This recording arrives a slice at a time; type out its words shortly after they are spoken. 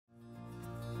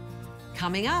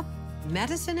Coming up,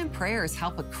 medicine and prayers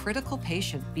help a critical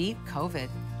patient beat COVID,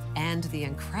 and the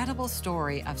incredible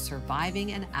story of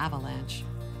surviving an avalanche.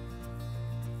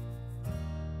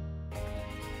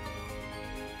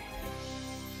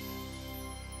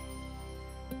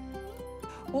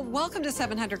 Well, welcome to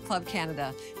 700 Club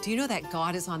Canada. Do you know that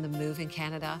God is on the move in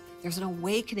Canada? There's an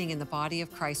awakening in the body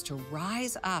of Christ to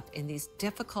rise up in these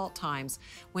difficult times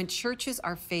when churches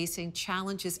are facing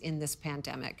challenges in this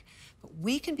pandemic. But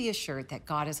we can be assured that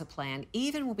God has a plan,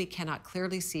 even when we cannot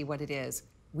clearly see what it is.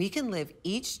 We can live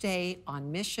each day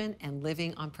on mission and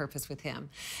living on purpose with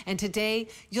Him. And today,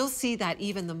 you'll see that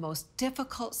even the most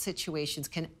difficult situations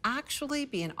can actually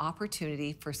be an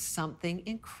opportunity for something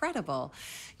incredible.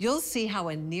 You'll see how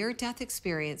a near-death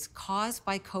experience caused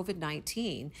by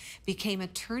COVID-19 became a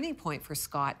turning point for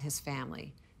Scott and his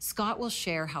family. Scott will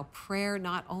share how prayer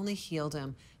not only healed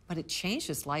him, but it changed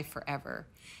his life forever.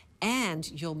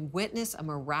 And you'll witness a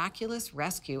miraculous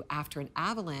rescue after an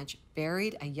avalanche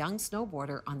buried a young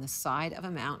snowboarder on the side of a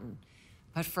mountain.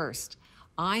 But first,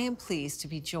 I am pleased to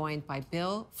be joined by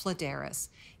Bill Flederis.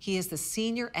 He is the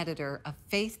senior editor of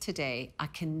Faith Today, a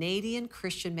Canadian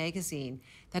Christian magazine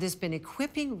that has been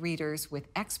equipping readers with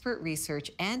expert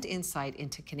research and insight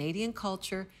into Canadian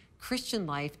culture, Christian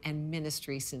life, and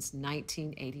ministry since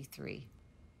 1983.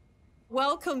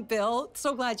 Welcome, Bill.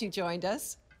 So glad you joined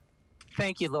us.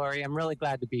 Thank you, Lori. I'm really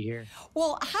glad to be here.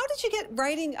 Well, how did you get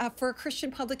writing for a Christian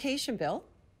publication, Bill?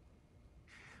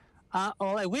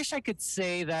 I wish I could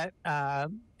say that I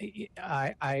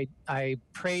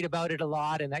prayed about it a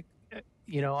lot, and that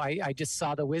I just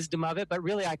saw the wisdom of it. But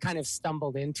really, I kind of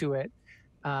stumbled into it.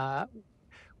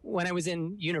 When I was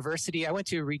in university, I went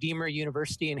to Redeemer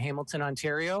University in Hamilton,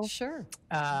 Ontario. Sure.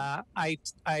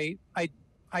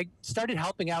 I started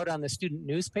helping out on the student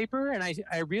newspaper, and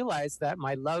I realized that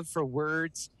my love for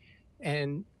words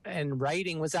and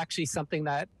writing was actually something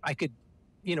that I could,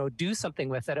 do something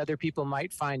with that other people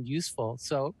might find useful.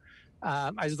 So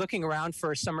I was looking around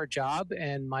for a summer job,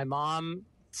 and my mom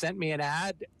sent me an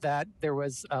ad that there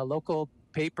was a local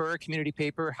paper, community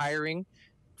paper, hiring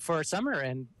for a summer.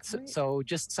 And so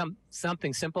just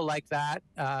something simple like that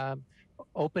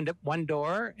opened up one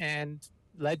door and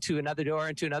led to another door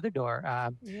and to another door.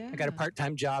 I got a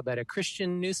part-time job at a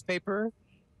Christian newspaper,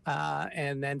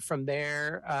 and then from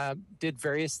there did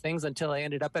various things until I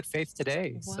ended up at Faith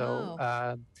Today. Wow.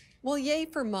 So, well, yay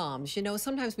for moms.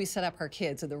 Sometimes we set up our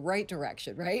kids in the right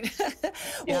direction, right?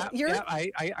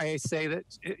 I say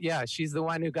that. She's the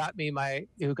one who got me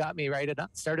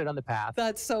started on the path.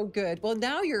 That's so good. Well,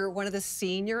 now you're one of the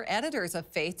senior editors of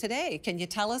Faith Today. Can you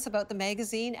tell us about the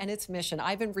magazine and its mission?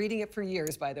 I've been reading it for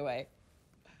years, by the way.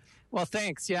 Well,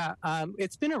 thanks. Yeah,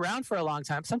 it's been around for a long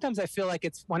time. Sometimes I feel like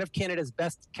it's one of Canada's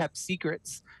best kept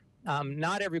secrets.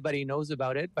 Not everybody knows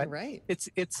about it, but right.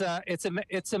 It's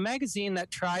a magazine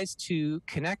that tries to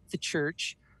connect the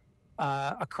church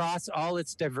across all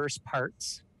its diverse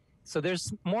parts. So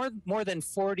there's more than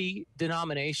 40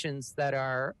 denominations that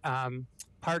are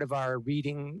part of our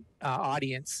reading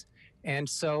audience, and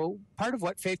so part of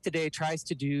what Faith Today tries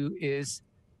to do is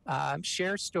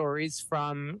share stories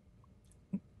from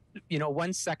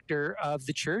one sector of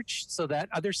the church so that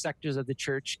other sectors of the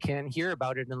church can hear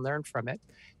about it and learn from it.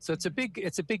 So it's a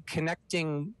big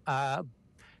connecting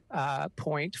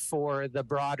point for the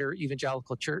broader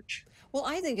evangelical church. Well,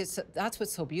 I think that's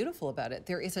what's so beautiful about it.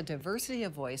 There is a diversity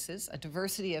of voices, a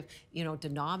diversity of,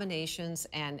 denominations,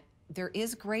 and there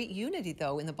is great unity,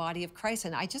 though, in the body of Christ.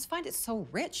 And I just find it so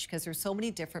rich because there's so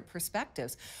many different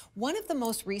perspectives. One of the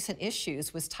most recent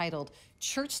issues was titled,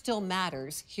 "Church Still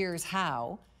Matters, Here's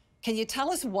How." Can you tell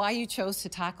us why you chose to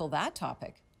tackle that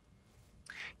topic?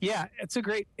 Yeah, it's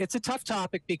a tough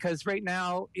topic because right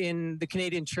now in the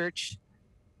Canadian church,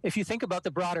 if you think about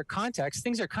the broader context,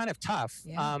 things are kind of tough.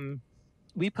 Yeah.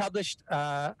 We published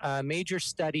a major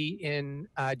study in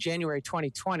January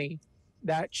 2020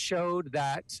 that showed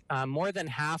that more than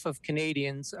half of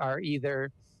Canadians are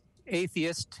either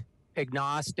atheist,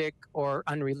 agnostic, or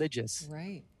unreligious.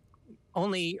 Right.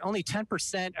 Only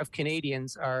 10% of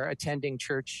Canadians are attending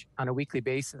church on a weekly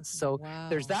basis. So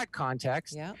There's that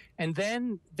context. Yeah. And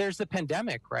then there's the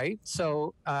pandemic, right?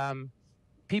 So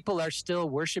people are still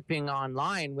worshiping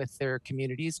online with their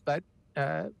communities, but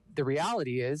the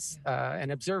reality is,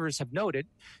 and observers have noted,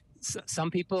 some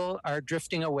people are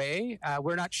drifting away.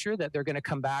 We're not sure that they're going to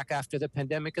come back after the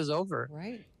pandemic is over.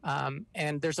 Right.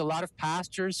 And there's a lot of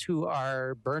pastors who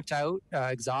are burnt out,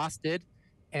 exhausted,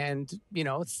 and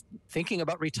thinking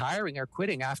about retiring or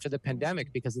quitting after the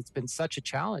pandemic because it's been such a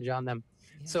challenge on them.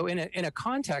 Yeah. So in a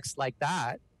context like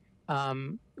that,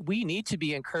 we need to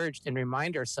be encouraged and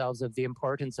remind ourselves of the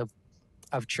importance of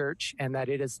of church, and that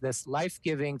it is this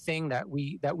life-giving thing that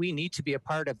we need to be a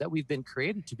part of, that we've been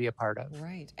created to be a part of.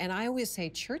 Right. And I always say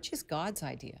church is God's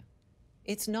idea.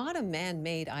 It's not a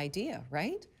man-made idea,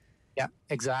 right? Yeah,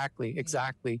 exactly.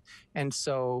 And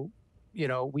so,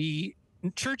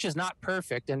 church is not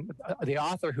perfect. And the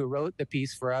author who wrote the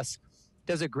piece for us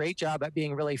does a great job at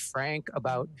being really frank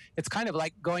about, it's kind of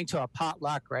like going to a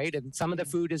potluck, right? And some of the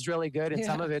food is really good and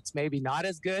some of it's maybe not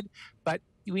as good, but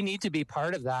we need to be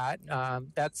part of that.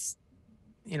 That's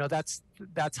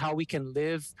how we can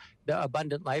live the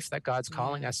abundant life that God's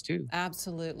calling us to.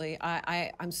 Absolutely.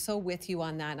 I'm so with you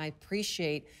on that. And I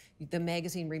appreciate the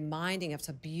magazine reminding us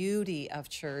the beauty of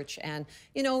church. And,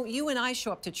 you and I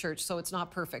show up to church, so it's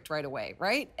not perfect right away,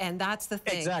 right? And that's the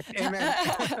thing. Exactly.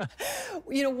 Amen.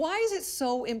 Why is it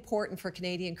so important for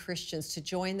Canadian Christians to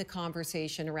join the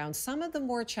conversation around some of the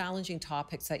more challenging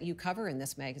topics that you cover in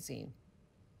this magazine?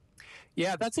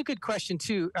 Yeah, that's a good question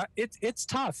too. It's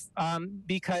tough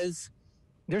because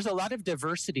there's a lot of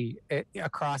diversity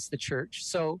across the church.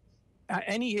 So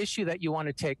any issue that you want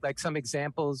to take, like some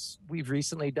examples, we've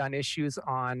recently done issues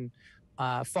on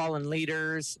fallen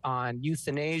leaders, on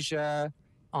euthanasia,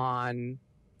 on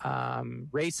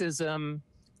racism.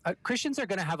 Christians are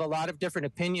going to have a lot of different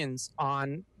opinions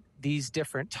on these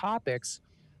different topics.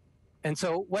 And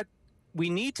so we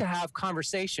need to have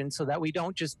conversations so that we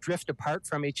don't just drift apart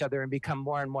from each other and become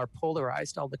more and more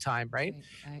polarized all the time, right?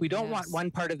 We don't want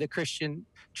one part of the Christian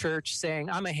church saying,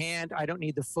 I'm a hand, I don't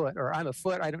need the foot, or I'm a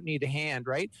foot, I don't need a hand,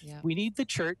 right? Yeah. We need the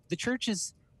church. The church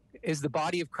is the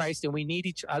body of Christ, and we need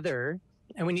each other,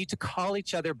 and we need to call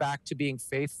each other back to being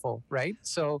faithful, right?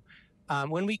 So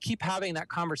when we keep having that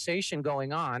conversation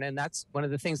going on, and that's one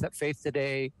of the things that Faith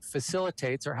Today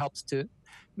facilitates or helps to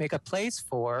make a place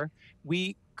for,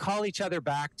 we call each other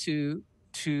back to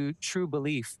true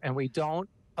belief, and we don't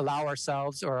allow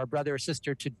ourselves or our brother or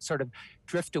sister to sort of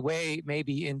drift away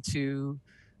maybe into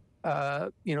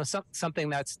something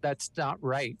that's not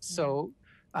right. So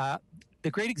the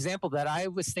great example that I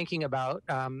was thinking about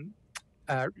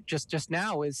just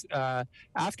now is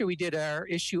after we did our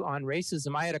issue on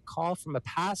racism, I had a call from a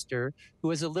pastor who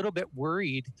was a little bit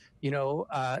worried.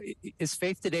 Is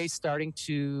Faith Today starting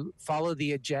to follow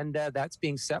the agenda that's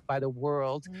being set by the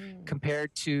world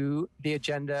compared to the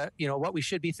agenda, what we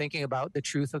should be thinking about, the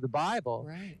truth of the Bible?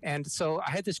 Right. And so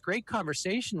I had this great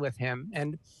conversation with him,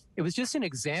 and it was just an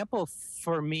example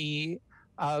for me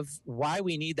of why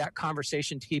we need that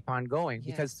conversation to keep on going.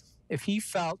 Because if he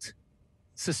felt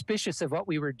suspicious of what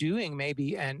we were doing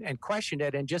maybe and questioned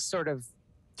it and just sort of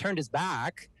turned his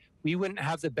back, we wouldn't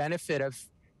have the benefit of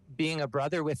being a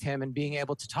brother with him and being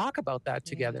able to talk about that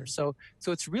together. So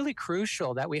it's really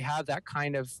crucial that we have that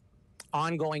kind of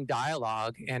ongoing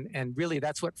dialogue, and really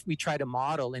that's what we try to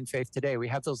model in Faith Today. We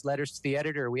have those letters to the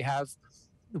editor, we have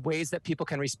ways that people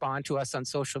can respond to us on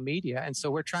social media, and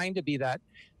so we're trying to be that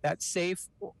safe,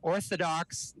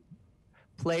 orthodox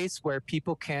place where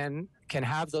people can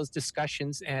have those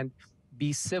discussions and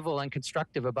be civil and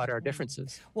constructive about our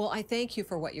differences. Well, I thank you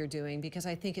for what you're doing, because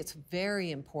I think it's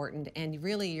very important, and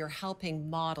really you're helping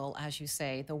model, as you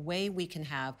say, the way we can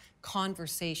have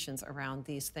conversations around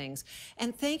these things.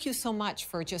 And thank you so much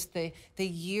for just the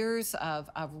years of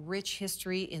rich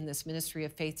history in this ministry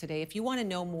of Faith Today. If you want to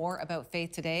know more about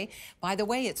Faith Today, by the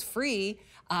way, it's free.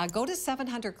 Go to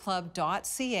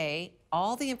 700club.ca.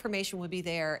 All the information will be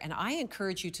there, and I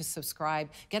encourage you to subscribe,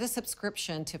 get a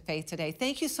subscription to Faith Today.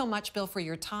 Thank you so much, Bill, for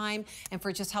your time and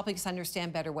for just helping us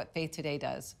understand better what Faith Today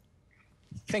does.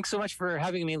 Thanks so much for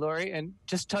having me, Lori. And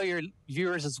just tell your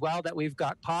viewers as well that we've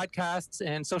got podcasts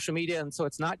and social media, and so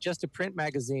it's not just a print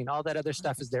magazine. All that other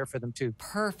stuff is there for them too.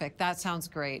 Perfect. That sounds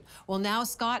great. Well, now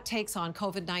Scott takes on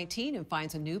COVID-19 and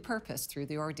finds a new purpose through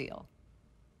the ordeal.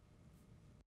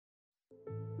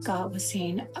 Scott was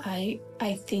saying, I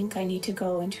think I need to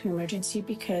go into emergency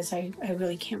because I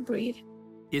really can't breathe.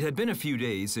 It had been a few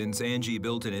days since Angie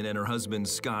Biltonen and her husband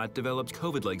Scott developed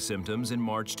COVID-like symptoms in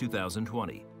March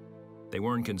 2020. They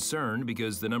weren't concerned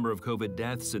because the number of COVID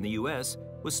deaths in the U.S.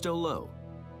 was still low.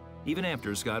 Even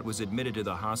after Scott was admitted to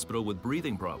the hospital with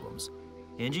breathing problems,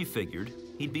 Angie figured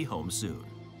he'd be home soon.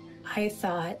 I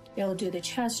thought they'll do the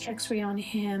chest x-ray on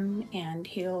him and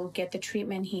he'll get the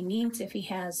treatment he needs if he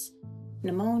has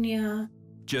pneumonia.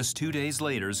 Just 2 days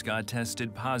later, Scott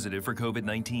tested positive for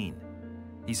COVID-19.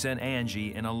 He sent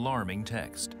Angie an alarming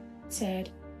text. Said,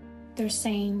 they're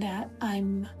saying that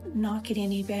I'm not getting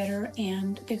any better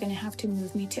and they're going to have to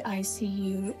move me to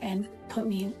ICU and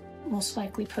most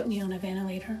likely put me on a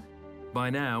ventilator. By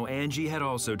now, Angie had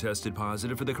also tested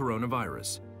positive for the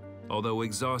coronavirus. Although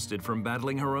exhausted from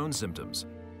battling her own symptoms,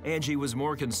 Angie was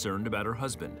more concerned about her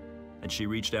husband. and she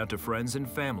reached out to friends and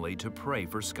family to pray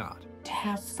for Scott. To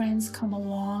have friends come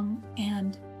along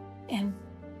and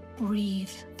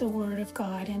breathe the word of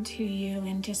God into you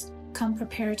and just come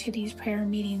prepared to these prayer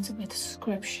meetings with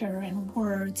scripture and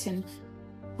words, and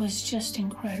was just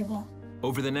incredible.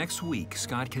 Over the next week,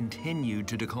 Scott continued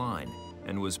to decline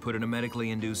and was put in a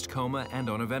medically induced coma and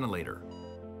on a ventilator.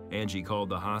 Angie called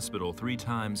the hospital 3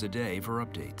 times a day for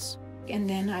updates. And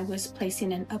then I was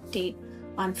placing an update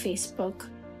on Facebook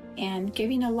and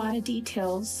giving a lot of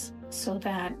details so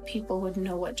that people would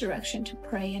know what direction to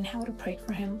pray and how to pray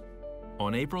for him.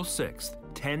 On April 6th,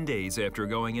 10 days after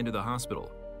going into the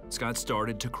hospital, Scott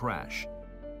started to crash.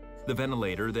 The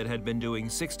ventilator that had been doing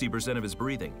 60% of his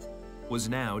breathing was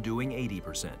now doing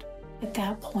 80%. At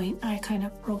that point, I kind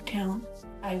of broke down.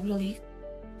 I really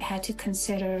had to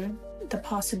consider the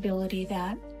possibility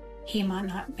that he might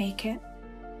not make it.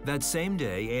 That same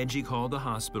day, Angie called the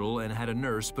hospital and had a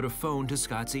nurse put a phone to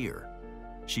Scott's ear.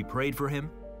 She prayed for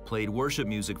him, played worship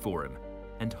music for him,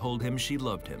 and told him she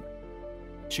loved him.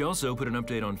 She also put an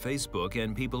update on Facebook,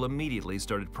 and people immediately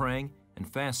started praying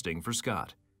and fasting for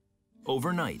Scott.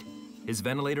 Overnight, his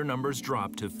ventilator numbers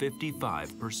dropped to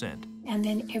 55%. And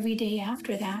then every day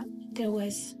after that, there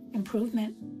was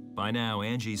improvement. By now,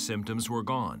 Angie's symptoms were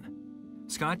gone.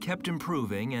 Scott kept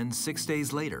improving, and 6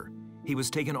 days later, he was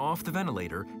taken off the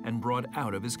ventilator and brought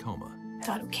out of his coma. I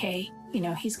thought, okay,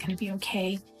 he's going to be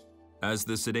okay. As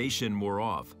the sedation wore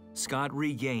off, Scott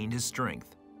regained his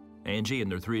strength. Angie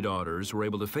and their 3 daughters were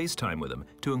able to FaceTime with him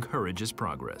to encourage his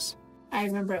progress. I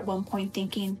remember at one point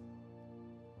thinking,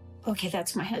 okay,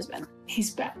 that's my husband.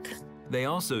 He's back. They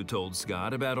also told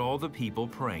Scott about all the people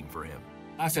praying for him.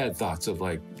 I've had thoughts of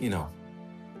what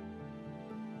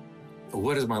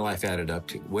has my life added up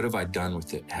to? What have I done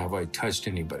with it? Have I touched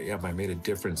anybody? Have I made a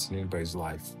difference in anybody's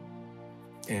life?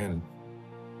 And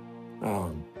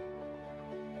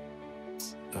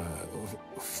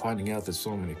finding out that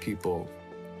so many people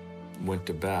went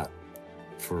to bat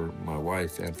for my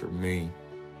wife and for me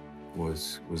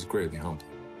was greatly humbling.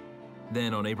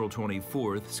 Then on April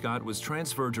 24th, Scott was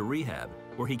transferred to rehab,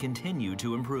 where he continued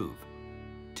to improve.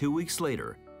 2 weeks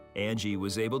later, Angie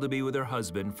was able to be with her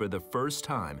husband for the first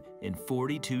time in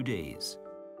 42 days.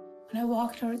 When I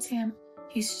walked towards him,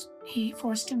 he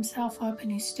forced himself up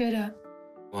and he stood up.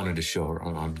 I wanted to show her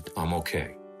I'm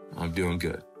okay. I'm doing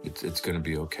good. It's going to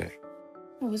be okay.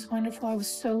 It was wonderful. I was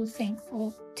so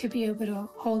thankful to be able to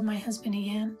hold my husband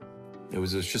again. It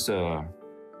was just a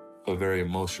very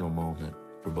emotional moment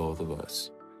for both of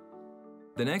us.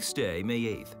 The next day, May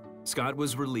 8th, Scott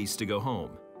was released to go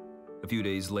home. A few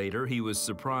days later, he was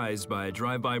surprised by a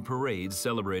drive-by parade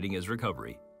celebrating his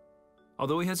recovery.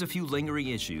 Although he has a few lingering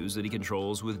issues that he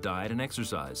controls with diet and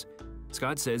exercise,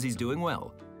 Scott says he's doing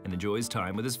well and enjoys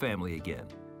time with his family again.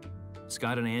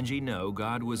 Scott and Angie know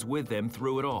God was with them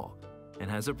through it all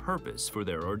and has a purpose for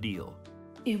their ordeal.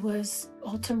 It was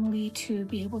ultimately to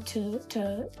be able to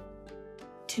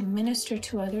minister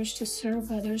to others, to serve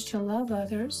others, to love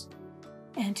others,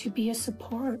 and to be a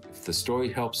support. If the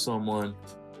story helps someone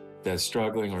that's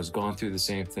struggling or has gone through the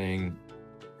same thing,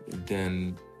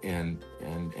 then and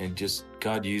just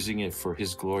God using it for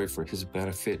His glory, for His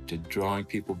benefit, to drawing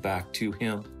people back to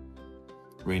Him,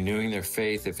 renewing their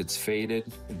faith if it's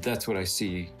faded, that's what I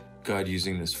see God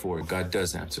using this for. God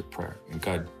does answer prayer, and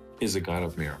God is a God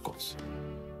of miracles.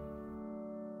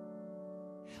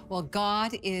 Well,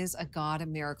 God is a God of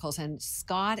miracles, and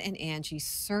Scott and Angie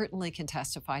certainly can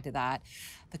testify to that.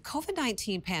 The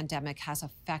COVID-19 pandemic has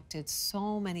affected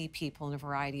so many people in a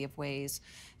variety of ways.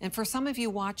 And for some of you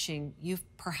watching, you've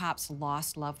perhaps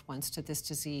lost loved ones to this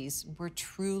disease. We're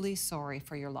truly sorry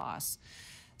for your loss.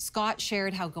 Scott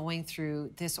shared how going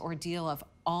through this ordeal of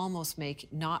almost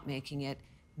not making it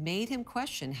made him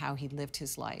question how he lived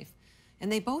his life.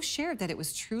 And they both shared that it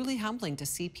was truly humbling to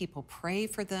see people pray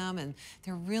for them, and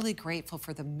they're really grateful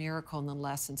for the miracle and the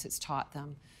lessons it's taught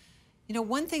them. You know,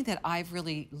 one thing that I've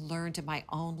really learned in my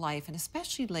own life, and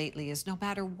especially lately, is no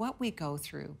matter what we go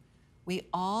through, we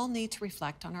all need to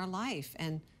reflect on our life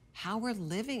and how we're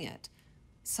living it.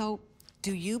 So,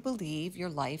 do you believe your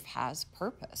life has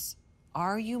purpose?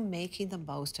 Are you making the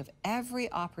most of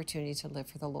every opportunity to live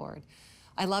for the Lord?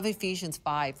 I love Ephesians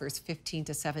 5, verse 15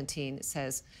 to 17. It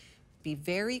says, "Be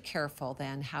very careful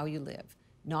then how you live,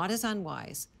 not as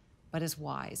unwise, but as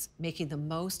wise, making the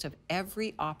most of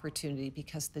every opportunity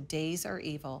because the days are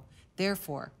evil.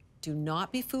 Therefore, do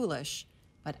not be foolish,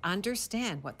 but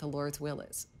understand what the Lord's will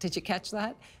is." Did you catch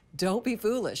that? Don't be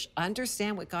foolish.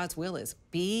 Understand what God's will is.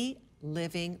 Be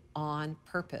living on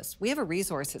purpose. We have a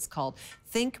resource, it's called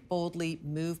Think Boldly,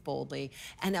 Move Boldly.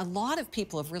 And a lot of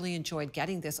people have really enjoyed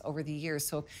getting this over the years.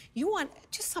 So if you want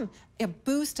just a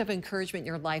boost of encouragement in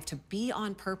your life to be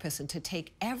on purpose and to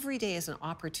take every day as an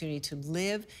opportunity to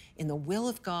live in the will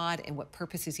of God and what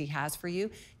purposes He has for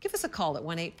you, give us a call at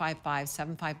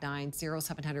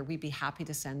 1-855-759-0700. We'd be happy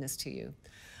to send this to you.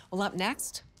 Well, up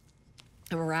next,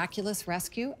 a miraculous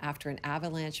rescue after an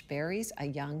avalanche buries a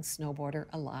young snowboarder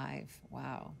alive.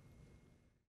 Wow.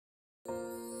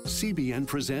 CBN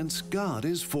presents God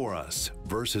is For Us,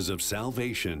 verses of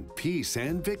salvation, peace,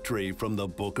 and victory from the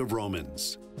book of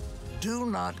Romans. Do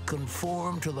not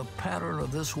conform to the pattern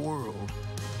of this world,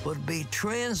 but be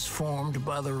transformed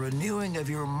by the renewing of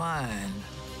your mind.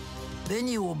 Then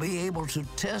you will be able to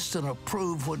test and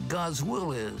approve what God's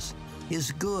will is,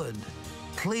 His good,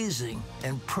 pleasing,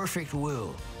 and perfect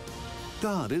will.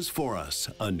 God is For Us,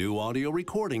 a new audio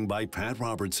recording by Pat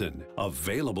Robertson,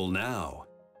 available now.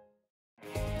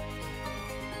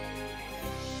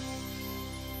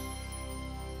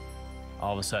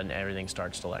 All of a sudden, everything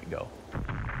starts to let go.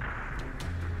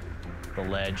 The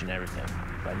ledge and everything.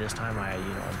 By this time, I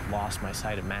lost my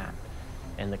sight of Matt,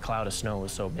 and the cloud of snow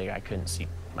was so big I couldn't see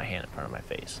my hand in front of my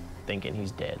face, thinking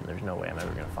he's dead and there's no way I'm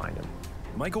ever going to find him.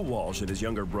 Michael Walsh and his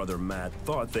younger brother Matt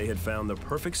thought they had found the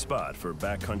perfect spot for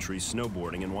backcountry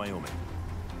snowboarding in Wyoming.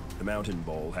 The mountain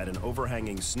bowl had an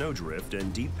overhanging snowdrift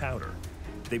and deep powder.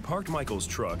 They parked Michael's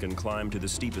truck and climbed to the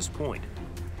steepest point,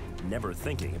 never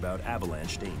thinking about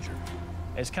avalanche danger.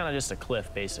 It's kind of just a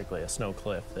cliff, basically, a snow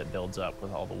cliff that builds up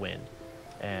with all the wind.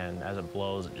 And as it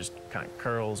blows, it just kind of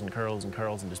curls and curls and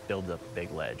curls and just builds up a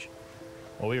big ledge.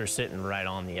 Well, we were sitting right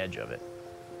on the edge of it.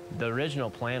 The original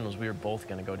plan was we were both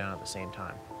going to go down at the same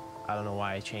time. I don't know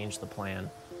why I changed the plan.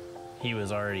 He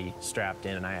was already strapped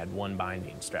in, and I had one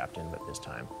binding strapped in at this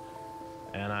time.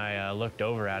 And I looked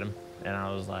over at him, and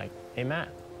I was like, "Hey, Matt,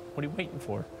 what are you waiting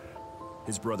for?"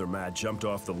 His brother Matt jumped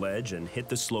off the ledge and hit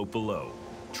the slope below,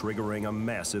 triggering a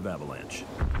massive avalanche.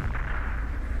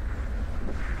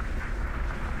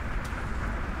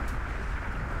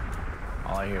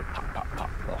 All I hear, pop, pop, pop,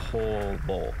 the whole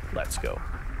bowl lets go.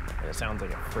 And it sounds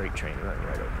like a freight train running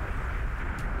right over me.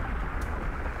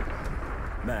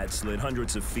 Matt slid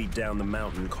hundreds of feet down the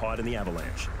mountain, caught in the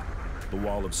avalanche. The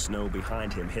wall of snow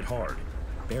behind him hit hard,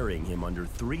 burying him under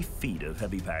 3 feet of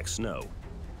heavy packed snow.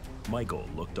 Michael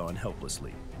looked on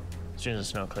helplessly. As soon as the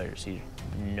snow cleared, see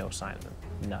no sign of him,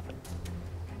 nothing.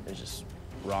 There's just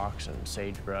rocks and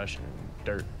sagebrush and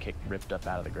dirt ripped up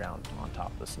out of the ground on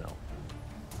top of the snow.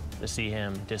 To see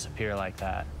him disappear like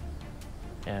that,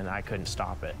 and I couldn't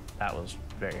stop it, that was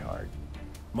very hard.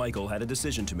 Michael had a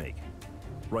decision to make.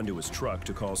 Run to his truck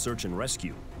to call search and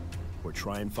rescue, or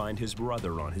try and find his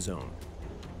brother on his own.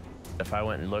 If I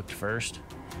went and looked first,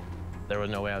 there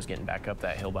was no way I was getting back up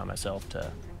that hill by myself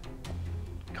to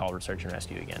call search and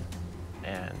rescue again.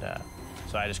 And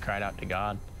so I just cried out to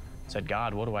God, said,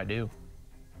 "God, what do I do?"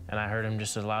 And I heard him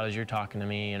just as loud as you're talking to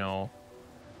me,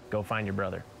 "Go find your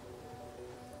brother."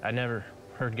 I never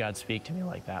heard God speak to me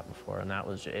like that before, and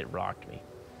it rocked me.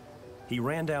 He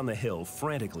ran down the hill,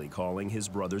 frantically calling his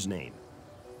brother's name.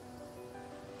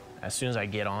 As soon as I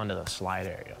get onto the slide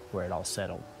area where it all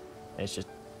settled, it's just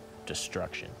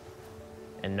destruction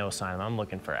and no sign of him. I'm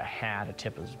looking for a hat, a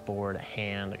tip of his board, a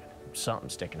hand, something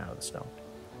sticking out of the snow.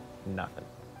 Nothing.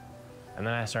 And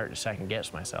then I start to second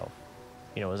guess myself.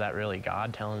 Was that really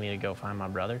God telling me to go find my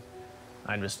brother?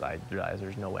 I realized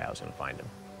there's no way I was going to find him.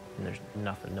 And there's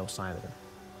nothing, no sign of him.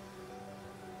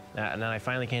 And then I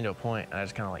finally came to a point, and I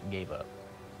just kind of gave up.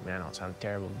 Man, I know it sounds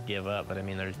terrible to give up, but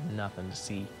there's nothing to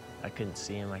see. I couldn't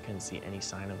see him. I couldn't see any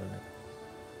sign of him.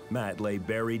 Matt lay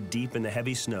buried deep in the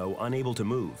heavy snow, unable to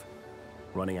move,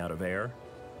 running out of air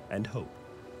and hope.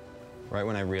 Right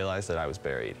when I realized that I was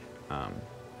buried,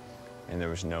 and there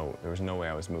was no way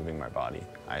I was moving my body,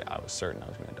 I was certain I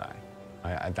was going to die.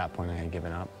 At that point, I had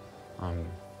given up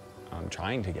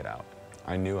trying to get out.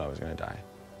 I knew I was going to die.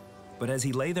 But as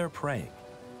he lay there praying,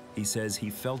 he says he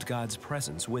felt God's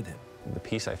presence with him. The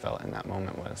peace I felt in that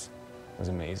moment was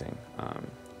amazing.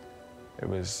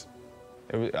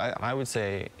 I would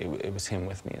say it was him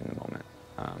with me in the moment.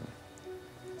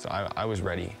 So I was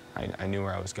ready. I knew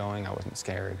where I was going. I wasn't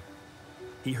scared.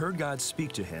 He heard God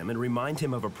speak to him and remind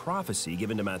him of a prophecy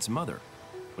given to Matt's mother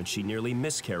when she nearly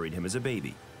miscarried him as a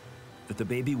baby, that the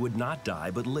baby would not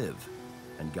die but live,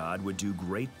 and God would do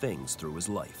great things through his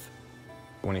life.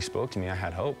 When he spoke to me, I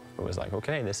had hope. It was like,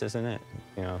 okay, this isn't it.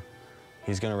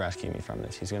 He's going to rescue me from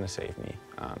this. He's going to save me.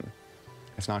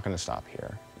 It's not going to stop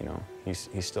here.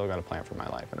 He's still got a plan for my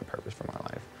life and a purpose for my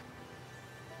life.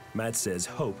 Matt says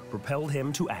hope propelled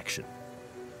him to action.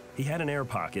 He had an air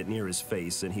pocket near his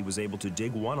face, and he was able to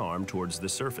dig one arm towards the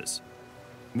surface.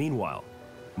 Meanwhile,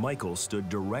 Michael stood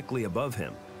directly above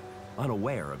him,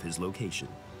 unaware of his location.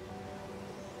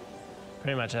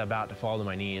 Pretty much about to fall to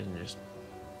my knees and just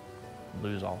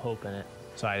lose all hope in it.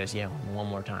 So I just yelled one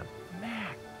more time,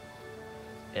 Mac.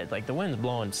 Like the wind's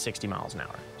blowing 60 miles an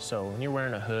hour. So when you're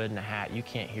wearing a hood and a hat, you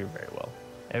can't hear very well.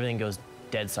 Everything goes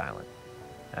dead silent.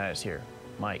 And I just hear,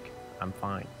 Mike, I'm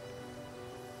fine.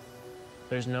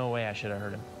 There's no way I should have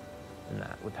heard him in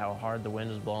that, with how hard the wind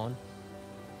was blowing.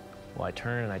 Well, I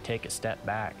turn and I take a step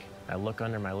back. I look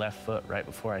under my left foot right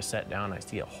before I sat down. I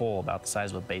see a hole about the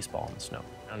size of a baseball in the snow.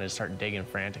 And I just start digging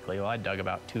frantically. Well, I dug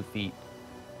about 2 feet,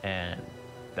 and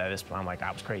I'm like,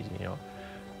 I was crazy, you know.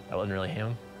 That wasn't really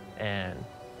him. And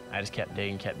I just kept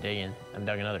digging, and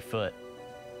dug another foot.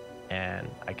 And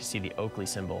I could see the Oakley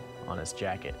symbol on his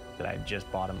jacket that I had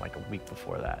just bought him like a week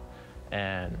before that.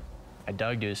 And I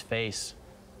dug to his face,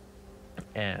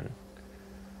 and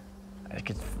I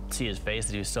could see his face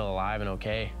that he was still alive and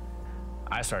okay.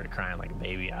 I started crying like a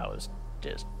baby. I was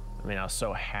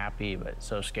so happy, but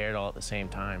so scared all at the same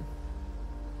time.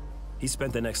 He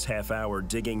spent the next half hour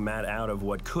digging Matt out of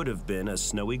what could have been a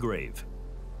snowy grave.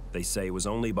 They say it was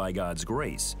only by God's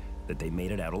grace that they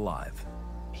made it out alive.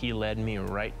 He led me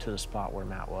right to the spot where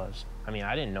Matt was. I mean,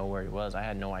 I didn't know where he was. I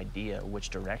had no idea which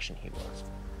direction he was,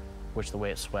 which the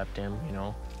way it swept him, you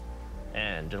know.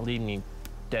 And to lead me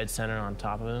dead center on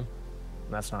top of him,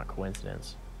 that's not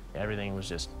coincidence. Everything was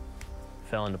just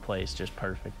fell into place, just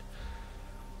perfect.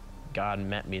 God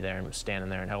met me there and was standing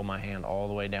there and held my hand all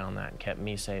the way down that and kept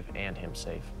me safe and him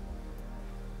safe.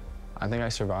 I think I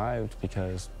survived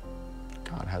because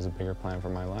God has a bigger plan for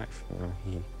my life.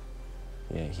 You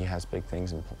know, he has big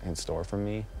things in store for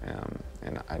me,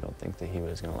 and I don't think that he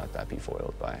was going to let that be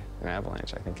foiled by an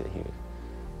avalanche. I think that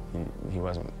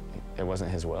it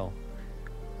wasn't his will.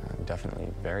 I'm definitely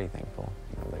very thankful,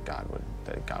 you know,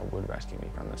 that God would rescue me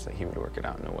from this, that he would work it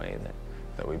out in a way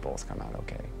that we both come out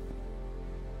okay.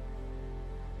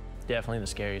 Definitely the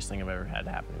scariest thing I've ever had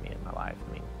happen to me in my life.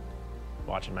 I mean,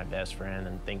 watching my best friend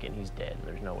and thinking he's dead,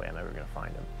 there's no way I'm ever going to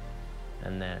find him.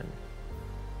 And then,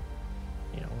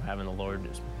 you know, having the Lord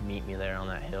just meet me there on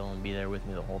that hill and be there with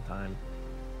me the whole time.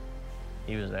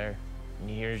 He was there, and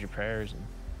he hears your prayers and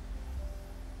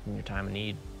in your time of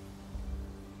need.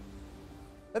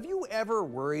 Have you ever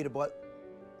worried about what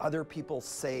other people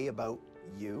say about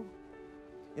you?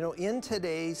 You know, in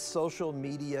today's social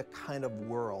media kind of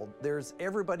world,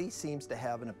 everybody seems to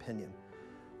have an opinion.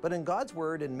 But in God's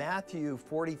word, in Matthew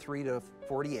 43 to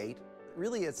 48,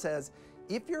 really it says,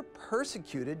 if you're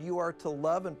persecuted, you are to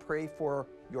love and pray for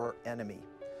your enemy.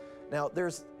 Now,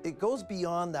 it goes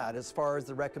beyond that as far as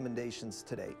the recommendations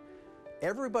today.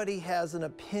 Everybody has an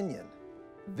opinion.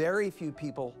 Very few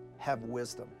people have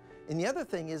wisdom. And the other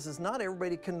thing is not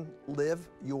everybody can live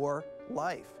your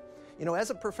life. You know, as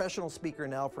a professional speaker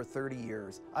now for 30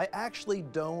 years, I actually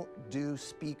don't do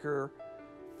speaker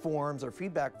forms or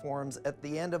feedback forms at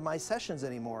the end of my sessions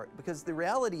anymore, because the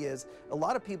reality is a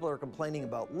lot of people are complaining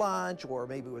about lunch, or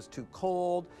maybe it was too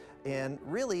cold, and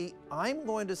really I'm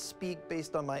going to speak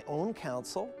based on my own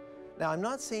counsel. Now, I'm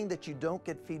not saying that you don't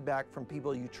get feedback from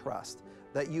people you trust,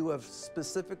 that you have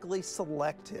specifically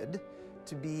selected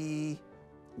to be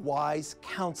wise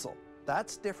counsel.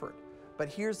 That's different. But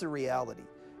here's the reality,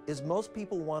 is most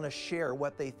people want to share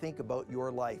what they think about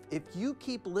your life. If you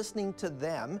keep listening to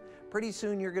them, pretty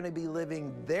soon you're going to be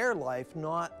living their life,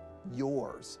 not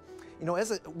yours. You know,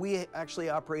 we actually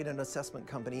operate an assessment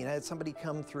company, and I had somebody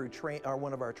come through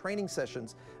one of our training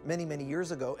sessions many, many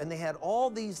years ago, and they had all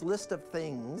these list of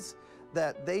things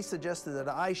that they suggested that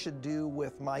I should do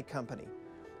with my company.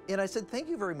 And I said, thank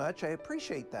you very much, I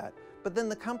appreciate that. But then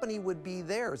the company would be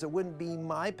theirs. It wouldn't be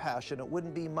my passion. It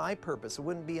wouldn't be my purpose. It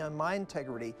wouldn't be on my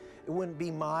integrity. It wouldn't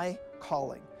be my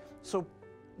calling. So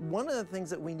one of the things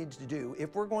that we need to do,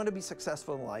 if we're going to be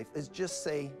successful in life, is just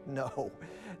say no.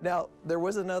 Now, there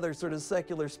was another sort of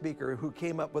secular speaker who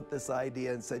came up with this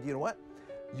idea and said, you know what?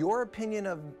 Your opinion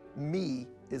of me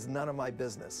is none of my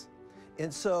business.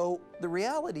 And so the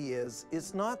reality is,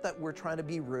 it's not that we're trying to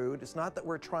be rude. It's not that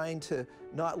we're trying to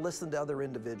not listen to other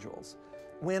individuals.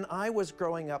 When I was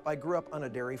growing up, I grew up on a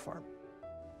dairy farm.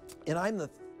 And I'm the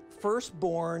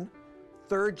firstborn,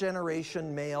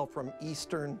 third-generation male from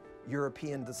Eastern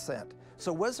European descent.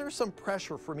 So was there some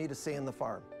pressure for me to stay in the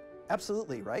farm?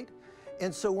 Absolutely, right?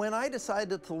 And so when I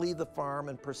decided to leave the farm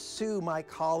and pursue my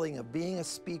calling of being a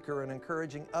speaker and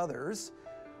encouraging others,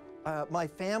 my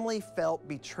family felt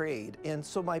betrayed. And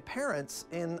so my parents,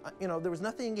 and you know, there was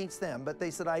nothing against them, but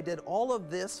they said, I did all of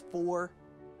this for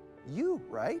you,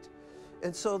 right?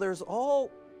 And so there's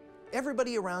all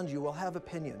Everybody around you will have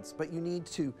opinions, but you need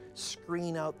to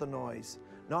screen out the noise,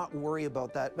 not worry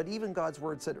about that. But even God's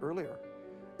word said earlier,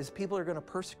 is people are going to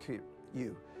persecute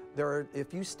you.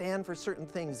 If you stand for certain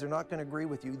things, they're not going to agree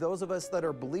with you. Those of us that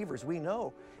are believers, we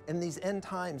know in these end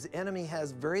times, the enemy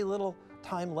has very little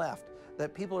time left,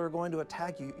 that people are going to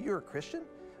attack you. You're a Christian?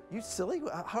 You silly?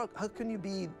 How can you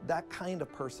be that kind of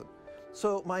person?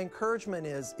 So my encouragement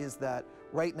is that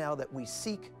right now that we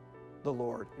seek the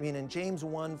Lord. I mean, in James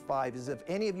 1:5 is, if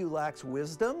any of you lacks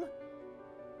wisdom,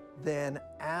 then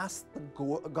ask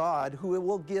the God who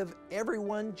will give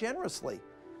everyone generously.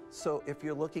 So if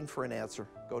you're looking for an answer,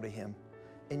 go to him.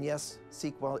 And yes,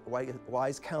 seek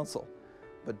wise counsel,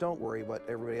 but don't worry what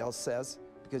everybody else says,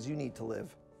 because you need to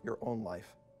live your own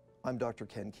life. I'm Dr.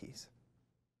 Ken Keys.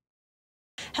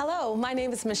 Hello, my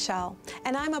name is Michelle,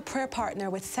 and I'm a prayer partner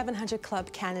with 700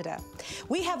 Club Canada.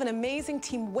 We have an amazing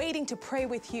team waiting to pray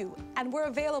with you, and we're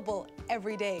available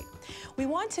every day. We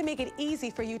want to make it easy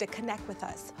for you to connect with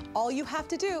us. All you have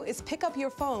to do is pick up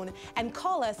your phone and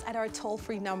call us at our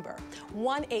toll-free number,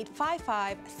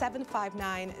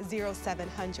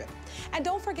 1-855-759-0700. And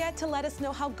don't forget to let us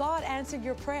know how God answered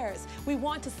your prayers. We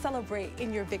want to celebrate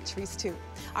in your victories too.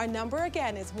 Our number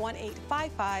again is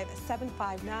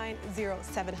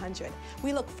 1-855-759-0700.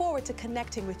 We look forward to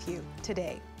connecting with you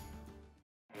today.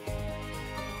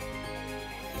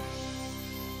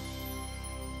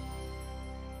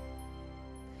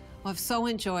 Well, I've so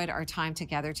enjoyed our time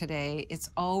together today. It's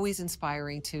always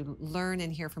inspiring to learn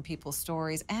and hear from people's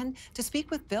stories and to speak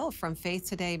with Bill from Faith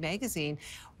Today magazine.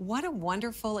 What a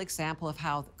wonderful example of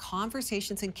how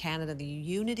conversations in Canada, the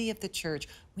unity of the church,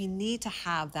 we need to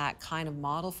have that kind of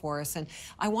model for us. And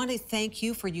I want to thank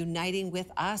you for uniting with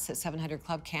us at 700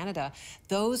 Club Canada.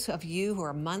 Those of you who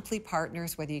are monthly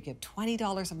partners, whether you give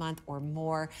 $20 a month or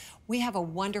more, we have a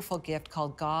wonderful gift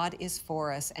called God is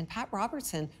For Us. And Pat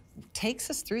Robertson takes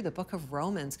us through the book of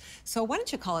Romans. So why don't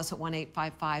you call us at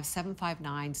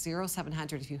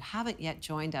 1-855-759-0700 if you haven't yet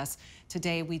joined us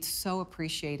today. We'd so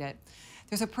appreciate it.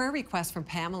 There's a prayer request from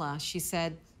Pamela. She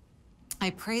said,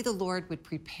 I pray the Lord would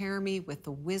prepare me with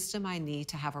the wisdom I need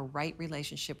to have a right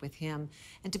relationship with him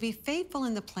and to be faithful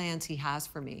in the plans he has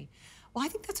for me. Well, I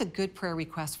think that's a good prayer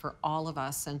request for all of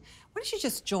us. And why don't you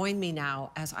just join me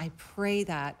now as I pray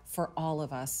that for all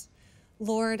of us.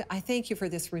 Lord, I thank you for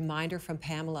this reminder from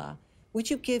Pamela. Would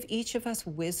you give each of us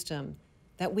wisdom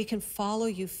that we can follow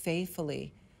you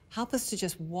faithfully? Help us to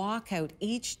just walk out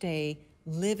each day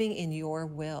living in your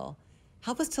will.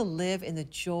 Help us to live in the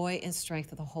joy and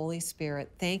strength of the Holy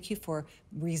Spirit. Thank you for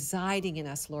residing in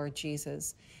us, Lord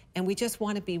Jesus. And we just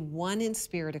want to be one in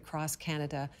spirit across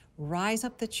Canada. Rise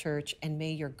up the church, and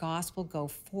may your gospel go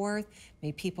forth.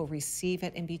 May people receive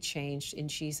it and be changed. In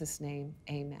Jesus' name,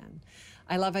 amen.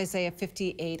 I love Isaiah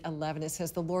 58:11. It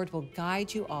says, the Lord will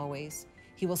guide you always.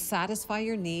 He will satisfy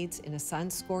your needs in a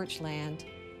sun-scorched land.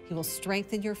 He will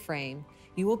strengthen your frame.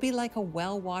 You will be like a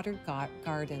well-watered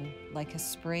garden, like a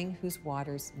spring whose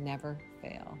waters never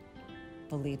fail.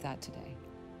 Believe that today.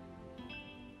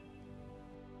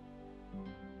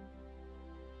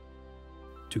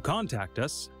 To contact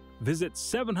us, visit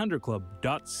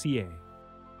 700club.ca.